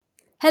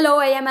Hello,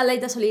 I am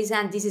Aleyda Solis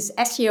and this is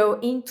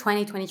SEO in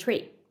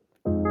 2023.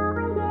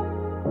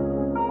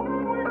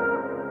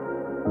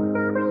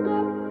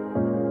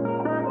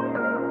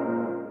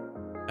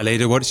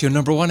 Aleyda, what's your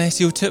number one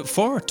SEO tip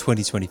for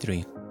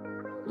 2023?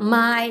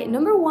 My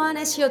number one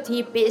SEO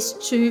tip is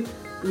to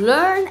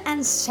learn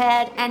and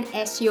set an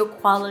SEO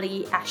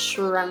quality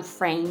assurance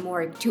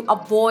framework to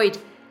avoid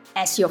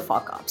SEO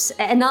fuck-ups.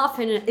 Enough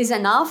is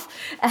enough.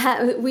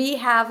 We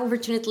have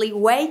unfortunately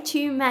way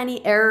too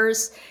many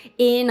errors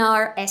in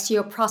our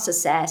SEO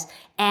processes.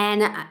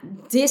 And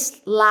this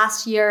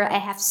last year, I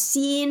have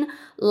seen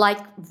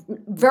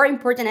very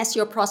important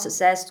SEO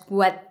processes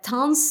with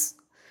tons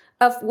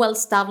of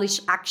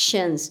well-established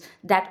actions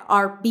that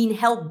are being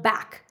held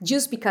back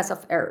just because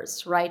of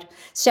errors, right?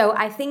 So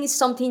I think it's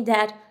something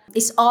that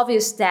is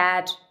obvious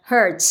that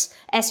hurts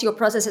SEO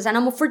processes. And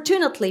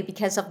unfortunately,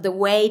 because of the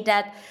way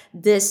that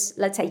this,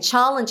 let's say,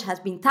 challenge has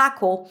been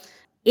tackled,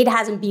 it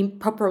hasn't been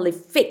properly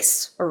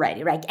fixed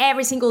already, right?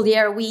 Every single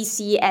year we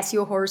see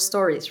SEO horror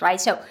stories, right?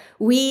 So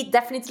we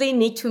definitely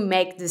need to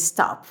make this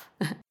stop.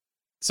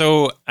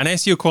 So an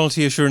SEO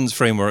quality assurance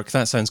framework,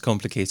 that sounds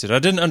complicated. I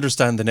didn't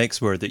understand the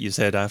next word that you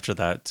said after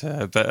that,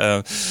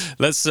 but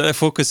let's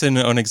focus in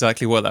on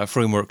exactly what that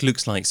framework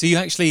looks like. So you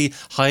actually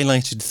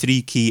highlighted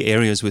 3 key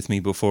areas with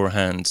me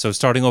beforehand. So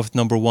starting off with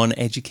number 1,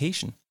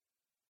 education.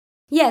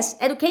 Yes,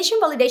 education,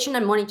 validation,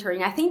 and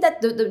monitoring. I think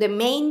that the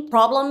main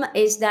problem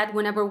is that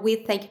whenever we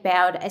think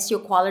about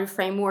SEO quality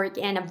framework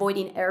and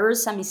avoiding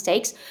errors and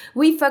mistakes,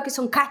 we focus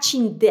on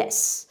catching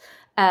this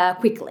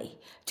quickly,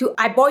 to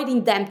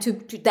avoiding them to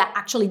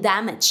actually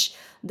damage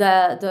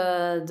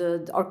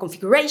our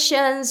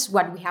configurations,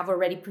 what we have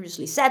already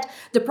previously said.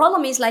 The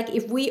problem is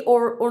if we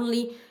are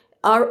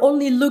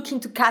only looking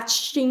to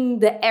catching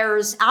the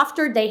errors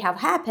after they have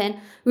happened,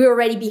 we're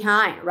already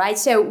behind, right?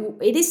 So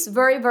it is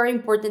very, very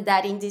important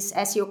that in this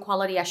SEO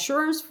quality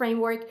assurance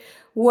framework,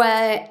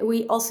 where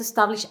we also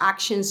establish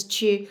actions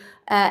to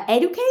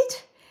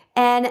educate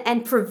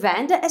and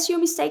prevent the SEO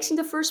mistakes in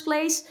the first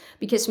place,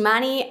 because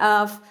many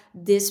of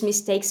these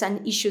mistakes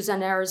and issues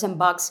and errors and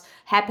bugs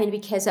happen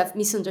because of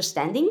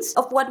misunderstandings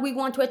of what we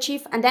want to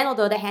achieve. And then on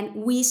the other hand,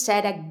 we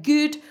set a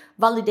good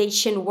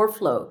validation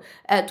workflow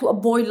to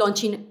avoid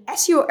launching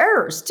SEO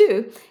errors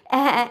too.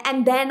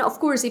 And then, of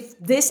course, if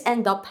this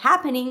ends up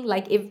happening,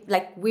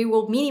 we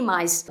will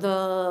minimize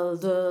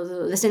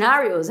the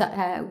scenarios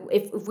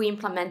if we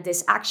implement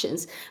these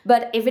actions.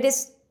 But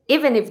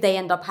even if they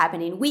end up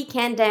happening, we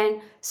can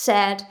then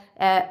set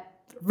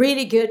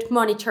really good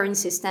monitoring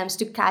systems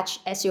to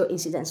catch SEO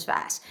incidents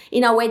fast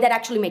in a way that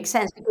actually makes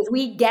sense, because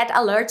we get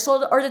alerts all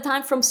the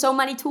time from so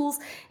many tools.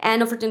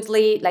 And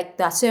unfortunately,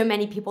 there are so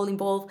many people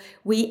involved,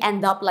 we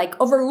end up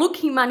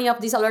overlooking many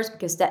of these alerts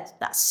because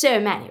that's so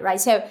many,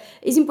 right? So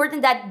it's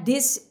important that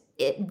these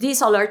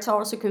alerts are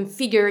also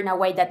configured in a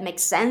way that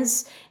makes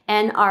sense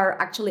and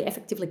are actually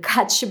effectively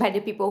catched by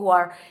the people who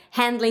are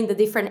handling the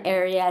different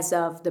areas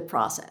of the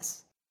process.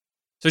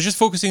 So just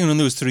focusing on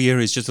those 3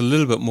 areas just a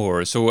little bit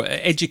more. So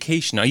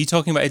education, are you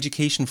talking about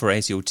education for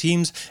SEO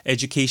teams,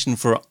 education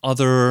for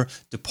other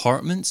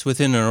departments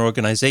within an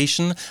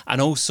organization, and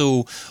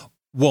also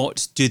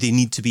what do they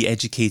need to be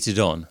educated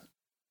on?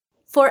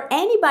 For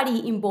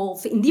anybody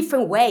involved in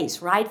different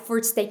ways, right?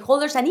 For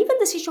stakeholders and even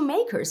decision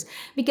makers,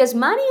 because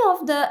many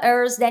of the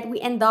errors that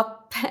we end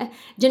up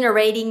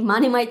generating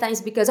many times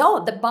because,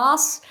 the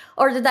boss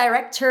or the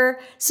director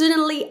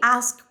suddenly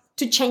asks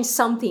to change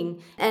something.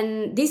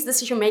 And this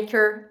decision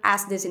maker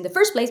asked this in the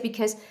first place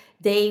because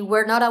they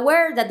were not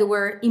aware that there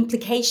were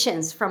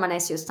implications from an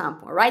SEO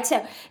standpoint, right?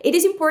 So it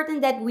is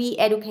important that we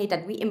educate,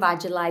 that we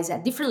evangelize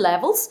at different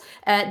levels,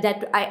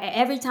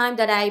 every time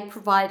that I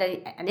provide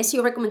an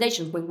SEO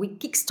recommendation, when we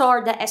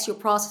kickstart the SEO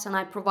process and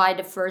I provide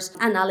the first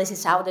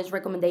analysis out, those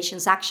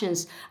recommendations,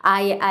 actions,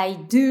 I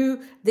do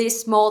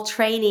this small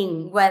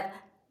training with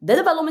the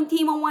development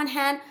team on one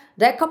hand,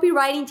 the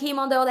copywriting team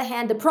on the other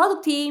hand, the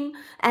product team,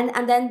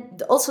 and then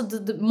also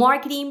the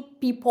marketing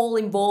people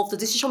involved, the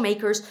decision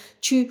makers,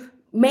 to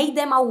make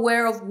them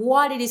aware of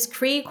what it is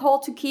critical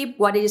to keep,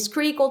 what it is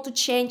critical to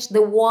change,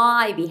 the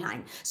why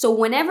behind. So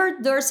whenever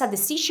there's a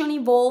decision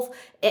involved,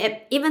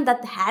 even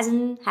that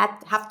hasn't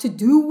have to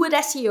do with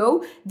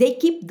SEO, they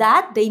keep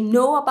that, they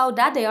know about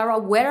that, they are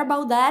aware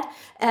about that,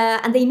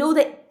 and they know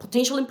the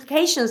potential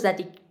implications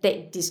that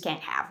this can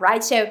have,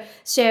 right? So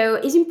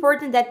it's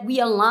important that we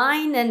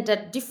align and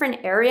that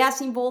different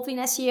areas involved in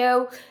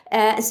SEO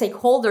and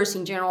stakeholders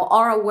in general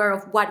are aware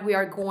of what we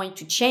are going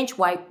to change,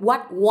 why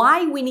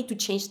we need to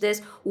change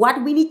this,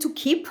 what we need to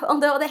keep on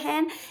the other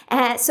hand.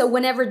 So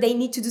whenever they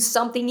need to do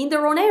something in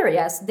their own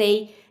areas,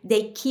 they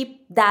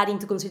keep that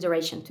into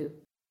consideration too.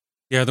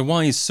 Yeah, the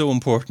why is so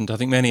important. I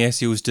think many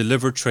SEOs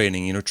deliver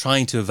training,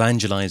 trying to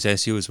evangelize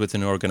SEOs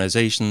within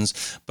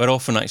organizations, but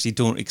often actually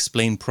don't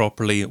explain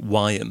properly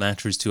why it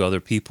matters to other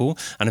people.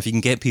 And if you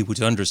can get people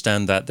to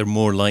understand that, they're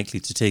more likely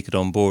to take it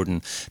on board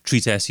and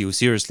treat SEO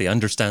seriously,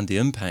 understand the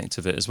impact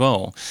of it as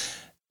well.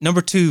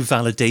 Number two,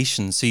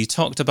 validation. So you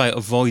talked about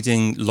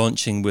avoiding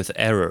launching with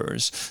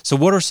errors. So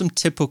what are some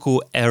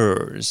typical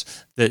errors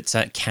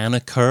that can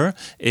occur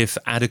if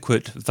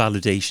adequate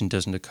validation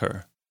doesn't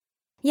occur?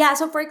 Yeah,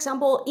 so for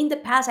example, in the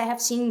past, I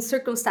have seen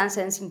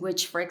circumstances in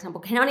which, for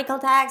example, canonical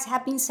tags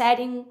have been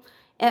setting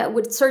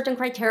with certain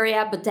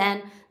criteria, but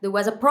then there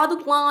was a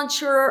product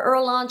launch or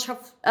a launch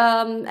of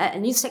a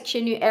new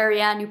section, new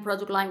area, new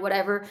product line,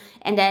 whatever,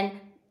 and then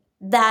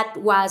that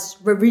was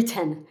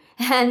rewritten.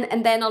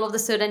 And then all of a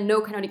sudden,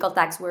 no canonical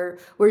tags were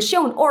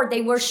shown, or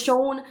they were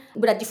shown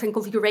with a different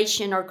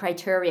configuration or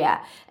criteria.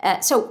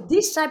 So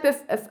this type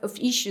of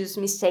issues,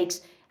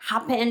 mistakes,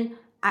 happen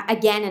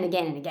again and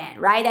again and again,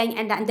 right?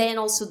 And then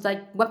also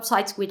the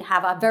websites would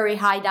have a very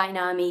high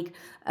dynamic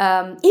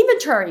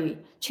inventory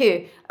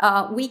too.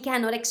 We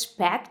cannot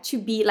expect to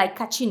be like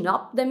catching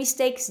up the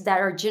mistakes that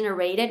are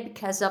generated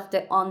because of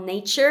the own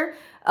nature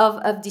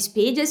of these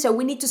pages. So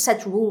we need to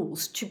set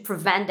rules to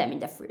prevent them in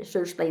the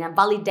first place and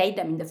validate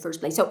them in the first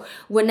place. So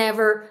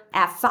whenever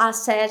a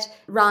facet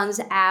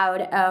runs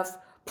out of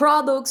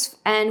products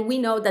and we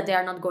know that they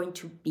are not going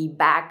to be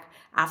back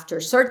after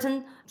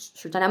certain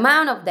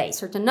amount of days,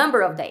 certain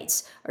number of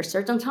days, or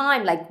certain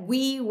time, like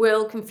we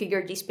will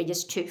configure these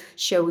pages to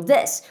show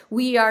this.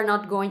 We are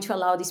not going to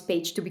allow this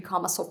page to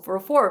become a soft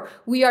 404.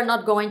 We are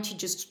not going to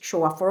just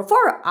show a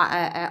 404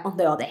 on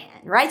the other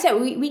hand, right? So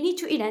we need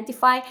to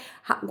identify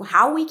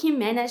how we can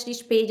manage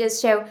these pages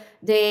so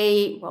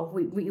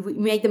we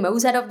make the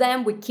most out of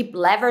them. We keep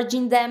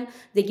leveraging them.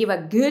 They give a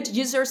good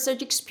user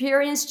search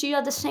experience to you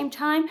at the same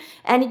time.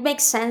 And it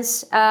makes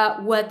sense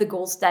with the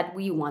goals that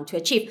we want to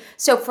achieve.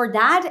 So for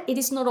that, it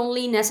is not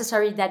only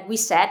necessary that we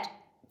set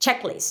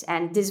checklists,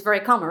 and this is very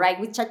common, right?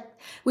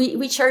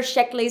 We share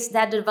checklists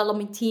that the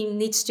development team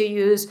needs to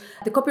use,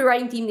 the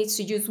copywriting team needs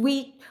to use.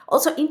 We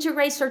also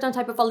integrate certain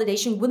type of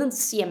validation within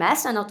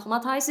CMS and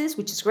automatize this,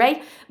 which is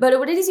great. But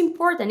what it is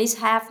important is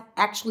have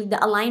actually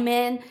the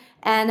alignment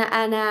and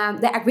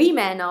the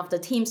agreement of the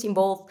teams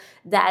involved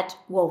that,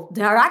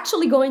 they are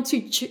actually going to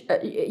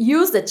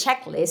use the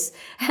checklist,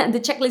 and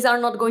the checklists are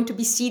not going to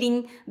be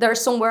sitting there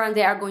somewhere and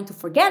they are going to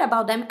forget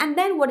about them. And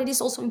then what it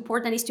is also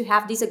important is to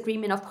have this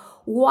agreement of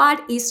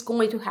what is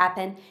going to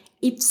happen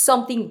if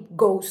something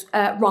goes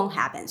wrong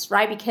happens,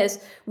 right? Because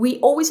we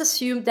always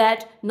assume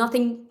that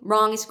nothing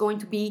wrong is going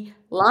to be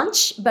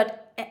launched, but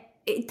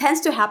it tends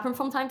to happen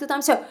from time to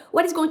time. So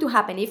what is going to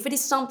happen if it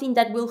is something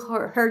that will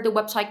hurt the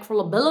website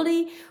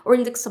crawlability or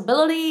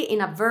indexability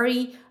in a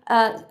very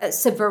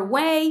severe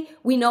way?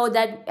 We know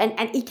that, and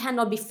it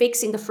cannot be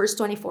fixed in the first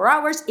 24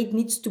 hours. It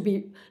needs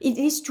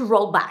to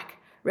roll back,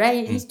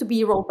 right? It needs to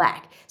be rolled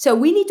back. So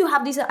we need to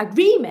have this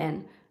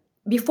agreement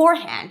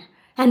beforehand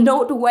and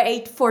not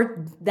wait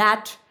for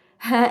that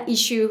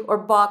issue or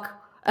bug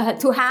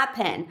to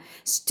happen,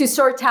 to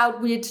sort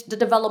out with the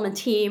development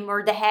team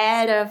or the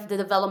head of the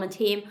development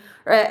team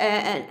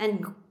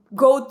and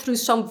go through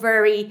some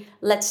very,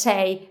 let's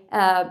say,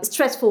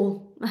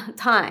 stressful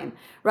time,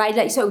 right?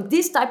 Like, so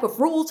this type of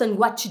rules and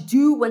what to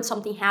do when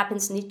something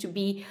happens need to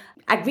be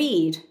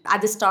agreed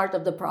at the start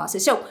of the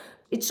process. So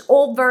it's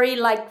all very,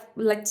 like,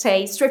 let's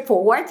say,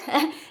 straightforward.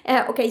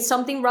 Okay,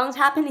 something wrong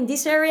happened in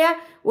this area.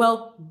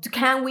 Well,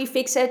 can we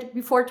fix it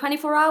before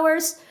 24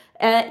 hours?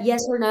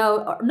 Yes or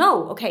no?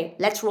 No, okay,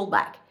 let's roll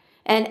back.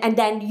 And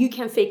then you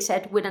can fix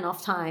it with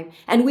enough time.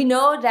 And we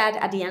know that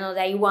at the end of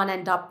the day, you won't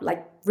end up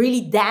like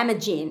really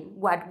damaging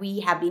what we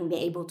have been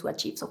able to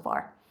achieve so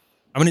far.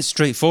 I mean, it's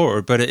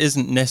straightforward, but it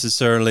isn't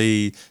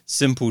necessarily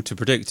simple to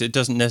predict. It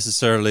doesn't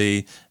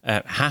necessarily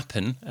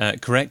happen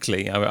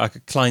correctly. A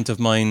client of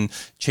mine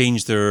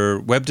changed their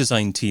web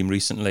design team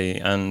recently,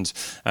 and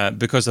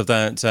because of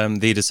that,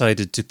 they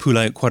decided to pull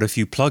out quite a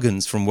few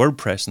plugins from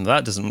WordPress, and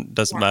that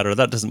doesn't matter.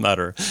 That doesn't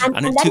matter.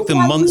 And it took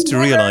them months to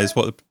realize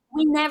what...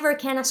 We never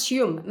can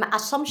assume.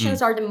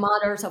 Assumptions are the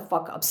mothers of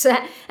fuck-ups.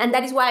 And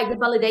that is why the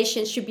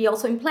validation should be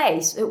also in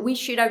place. We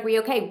should agree,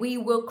 okay, we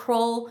will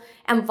crawl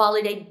and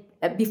validate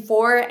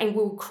before, and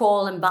we will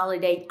crawl and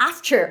validate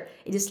after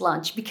it is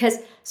launched, because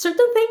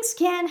certain things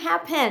can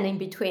happen in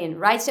between,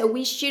 right? So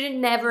we shouldn't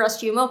never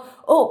assume,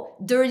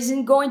 there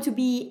isn't going to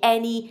be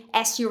any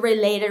SEO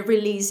related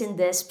release in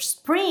this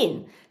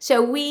spring,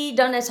 so we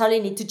don't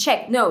necessarily need to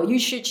check. No, you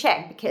should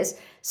check, because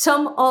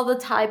some other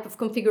type of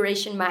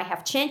configuration might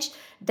have changed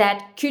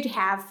that could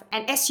have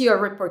an SEO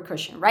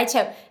repercussion, right?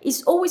 So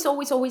it's always,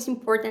 always, always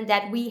important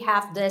that we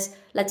have this,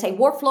 let's say,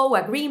 workflow,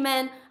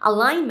 agreement,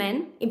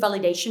 alignment in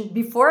validation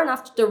before and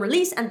after the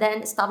release, and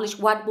then establish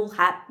what will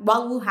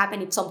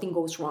happen if something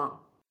goes wrong.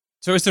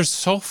 So is there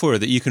software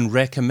that you can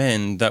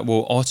recommend that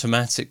will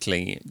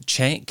automatically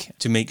check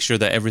to make sure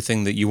that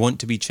everything that you want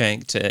to be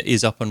checked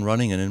is up and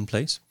running and in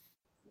place?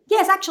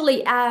 Yes,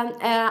 actually,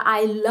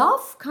 I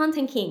love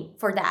Content King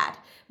for that,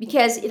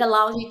 because it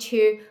allows you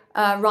to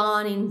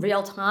run in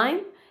real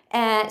time.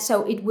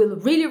 So it will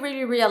really,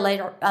 really,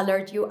 really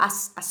alert you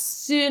as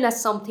soon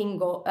as something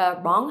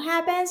wrong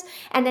happens.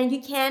 And then you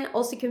can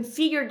also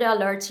configure the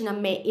alerts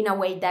in a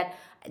way that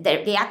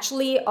they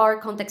actually are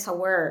context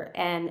aware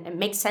and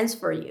make sense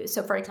for you.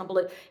 So for example,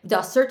 if there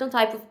are certain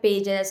type of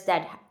pages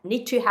that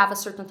need to have a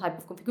certain type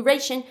of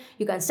configuration,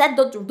 you can set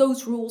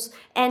those rules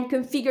and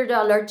configure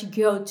the alert to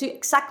go to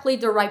exactly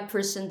the right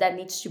person that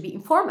needs to be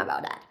informed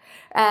about that.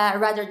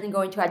 Rather than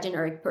going to a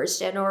generic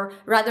person, or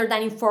rather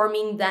than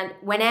informing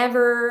that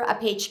whenever a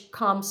page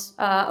comes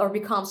or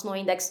becomes no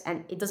index,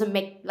 and it doesn't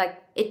make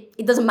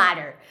it doesn't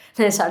matter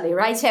necessarily,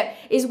 right? So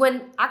is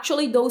when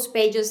actually those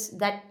pages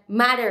that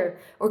matter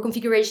or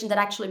configuration that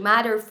actually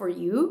matter for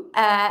you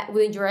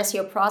within your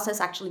SEO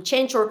process actually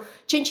change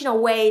in a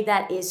way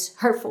that is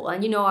hurtful,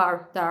 and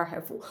that are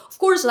hurtful. Of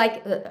course,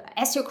 like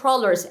SEO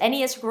crawlers,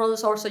 any SEO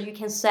crawlers also you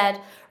can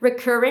set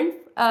recurrent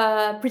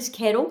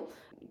pre-schedule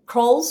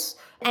crawls.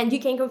 And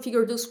you can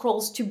configure those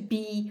crawls to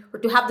be or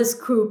to have the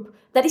scope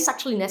that is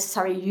actually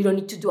necessary. You don't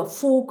need to do a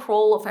full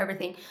crawl of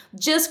everything.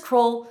 Just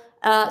crawl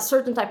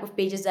certain type of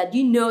pages that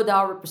that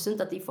are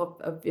representative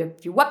of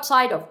your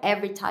website, of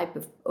every type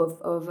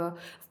of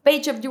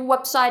page of your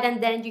website,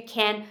 and then you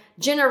can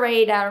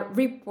generate a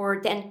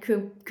report and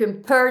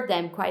compare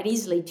them quite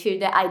easily to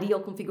the ideal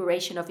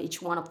configuration of each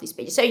one of these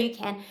pages. So you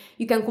can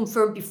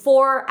confirm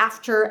before,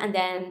 after, and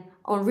then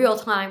on real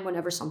time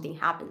whenever something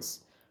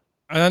happens.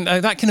 And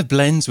that kind of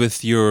blends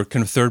with your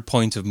kind of third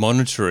point of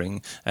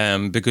monitoring,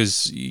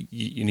 because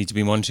you need to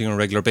be monitoring on a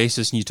regular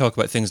basis, and you talk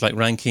about things like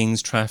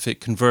rankings,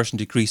 traffic, conversion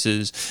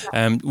decreases.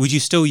 Would you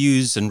still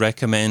use and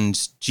recommend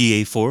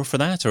GA4 for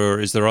that, or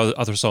is there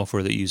other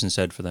software that you use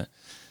instead for that?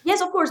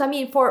 Yes, of course. I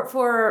mean, for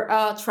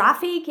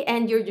traffic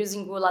and you're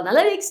using Google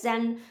Analytics,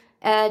 then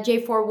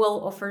J4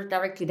 will offer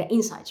directly the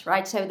insights,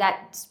 right? So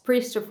that's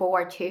pretty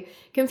straightforward to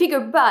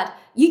configure, but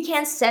you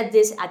can set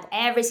this at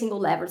every single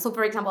level. So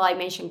for example, I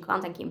mentioned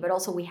Content King, but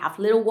also we have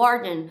Little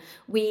Warden.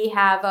 We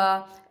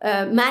have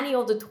many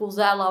of the tools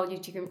that allow you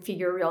to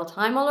configure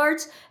real-time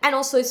alerts, and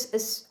also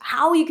is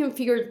how you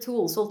configure the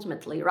tools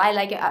ultimately, right?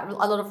 Like a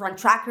lot of rank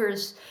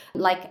trackers,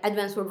 like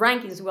Advanced Web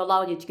Rankings, will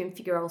allow you to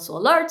configure also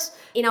alerts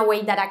in a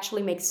way that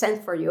actually makes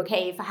sense for you.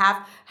 Okay, if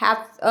I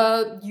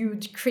have you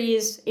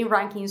decrease in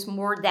rankings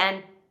more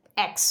than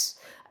X,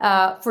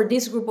 for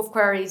this group of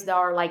queries that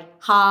are like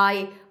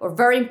high or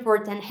very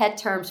important head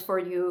terms for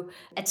you,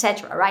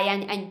 etc., right?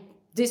 And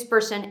this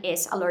person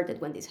is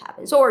alerted when this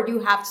happens, or you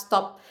have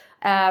stopped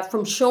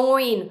from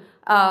showing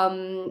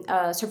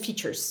certain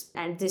features,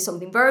 and this is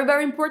something very,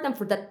 very important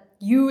for that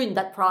you in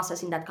that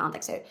process, in that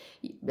context, so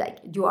like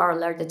you are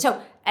alerted.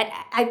 So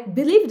I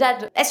believe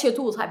that SEO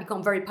tools have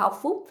become very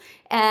powerful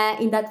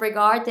in that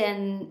regard,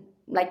 and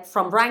like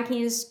from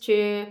rankings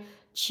to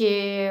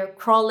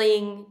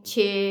crawling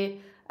to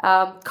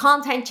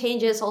content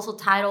changes, also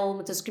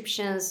title,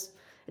 descriptions,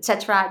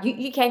 etc.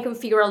 You can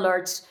configure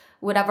alerts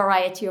with a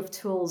variety of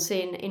tools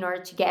in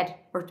order to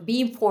get or to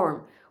be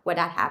informed when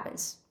that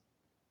happens.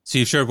 So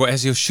you've shared what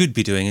SEO should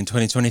be doing in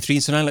 2023.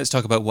 So now let's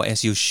talk about what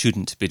SEO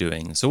shouldn't be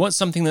doing. So what's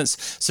something that's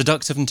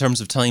seductive in terms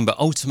of time, but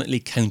ultimately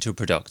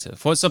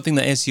counterproductive? What's something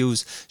that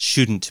SEOs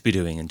shouldn't be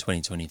doing in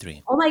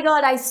 2023? Oh my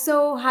God, I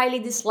so highly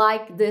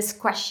dislike this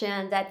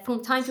question that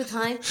from time to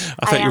time...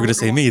 I thought you were going to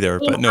say me there,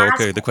 but no,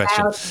 okay, the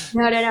question.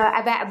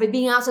 But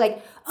being asked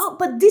like, oh,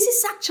 but this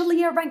is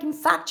actually a ranking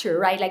factor,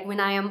 right? Like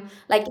when I am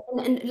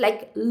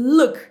like,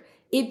 look,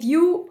 if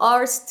you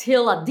are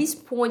still at this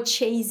point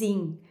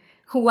chasing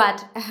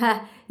what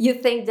you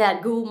think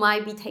that Google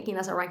might be taking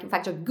as a ranking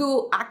factor,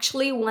 Google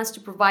actually wants to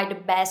provide the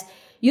best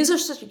user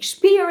search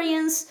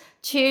experience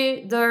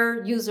to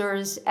their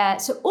users.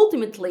 So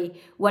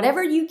ultimately,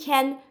 whatever you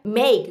can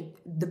make,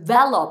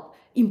 develop,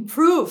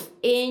 improve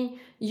in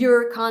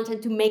your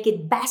content to make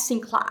it best in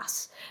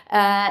class,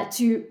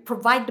 to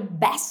provide the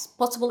best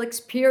possible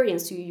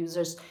experience to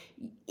users.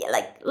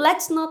 Like,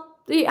 let's not,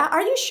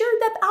 are you sure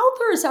that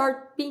authors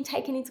are being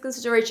taken into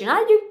consideration?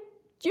 Are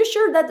you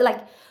sure that,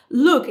 like,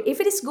 look, if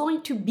it is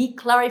going to be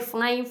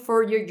clarifying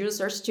for your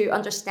users to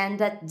understand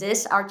that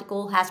this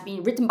article has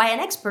been written by an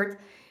expert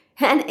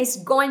and is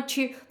going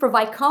to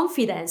provide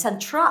confidence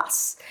and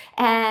trust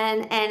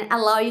and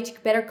allow you to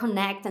better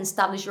connect and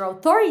establish your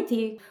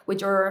authority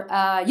with your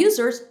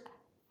users,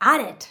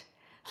 add it.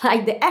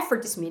 Like, the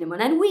effort is minimum.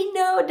 And we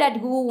know that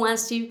Google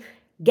wants to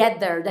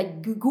get there,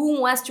 that Google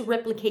wants to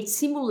replicate,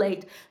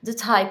 simulate the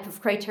type of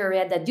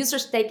criteria that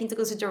users take into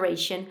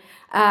consideration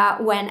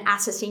when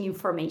accessing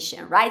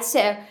information, right?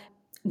 So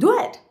do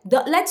it.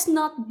 Let's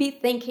not be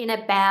thinking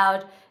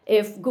about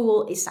if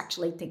Google is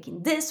actually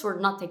taking this or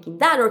not taking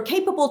that, or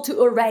capable to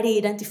already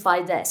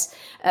identify this.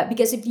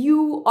 Because if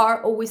you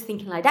are always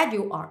thinking like that,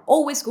 you are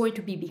always going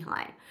to be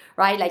behind,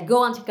 right? Like,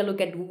 go and take a look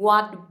at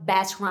what the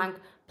best ranked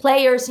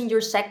players in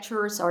your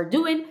sectors are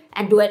doing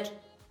and do it.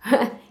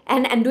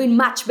 and doing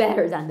much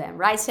better than them,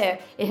 right? So,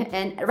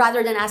 and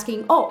rather than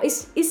asking, oh,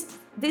 is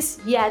this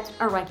yet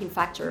a ranking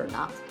factor or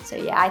not? So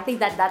yeah, I think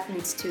that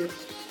needs to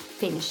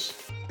finish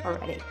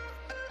already.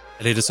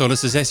 Aleyda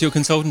Solis is SEO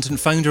consultant and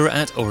founder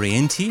at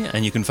Orienti,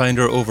 and you can find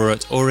her over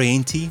at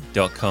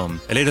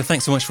orienti.com. Aleyda,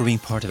 thanks so much for being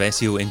part of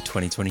SEO in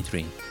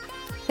 2023.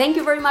 Thank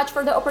you very much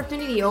for the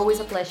opportunity. Always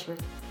a pleasure.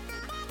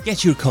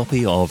 Get your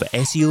copy of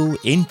SEO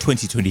in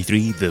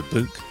 2023, the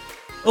book,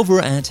 over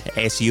at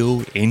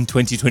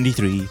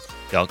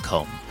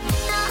SEOin2023.com.